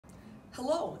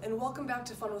Hello, and welcome back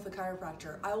to Fun with a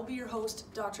Chiropractor. I will be your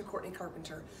host, Dr. Courtney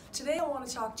Carpenter. Today I want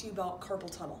to talk to you about carpal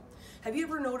tunnel. Have you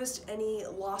ever noticed any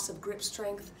loss of grip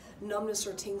strength, numbness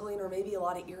or tingling, or maybe a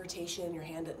lot of irritation in your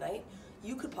hand at night?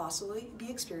 You could possibly be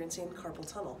experiencing carpal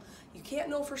tunnel. You can't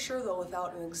know for sure though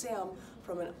without an exam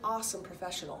from an awesome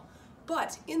professional.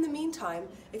 But in the meantime,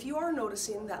 if you are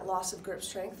noticing that loss of grip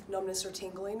strength, numbness or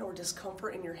tingling or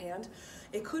discomfort in your hand,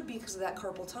 it could be because of that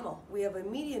carpal tunnel. We have a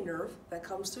median nerve that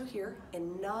comes through here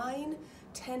and 9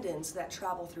 tendons that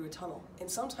travel through a tunnel. And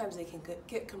sometimes they can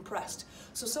get compressed.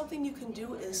 So something you can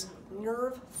do is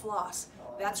nerve floss.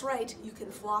 That's right, you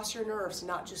can floss your nerves,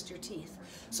 not just your teeth.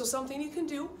 So something you can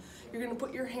do, you're gonna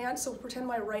put your hand, so pretend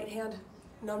my right hand,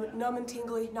 numb and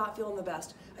tingly, not feeling the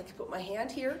best. I can put my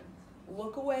hand here,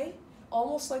 look away,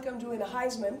 almost like I'm doing a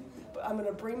Heisman, but I'm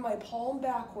gonna bring my palm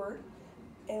backward,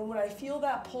 and when I feel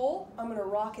that pull, I'm gonna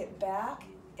rock it back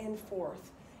and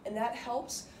forth. And that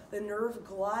helps the nerve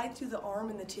glide through the arm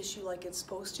and the tissue like it's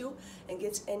supposed to, and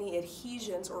gets any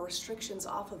adhesions or restrictions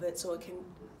off of it so it can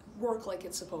work like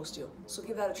it's supposed to. So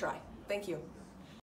give that a try. Thank you.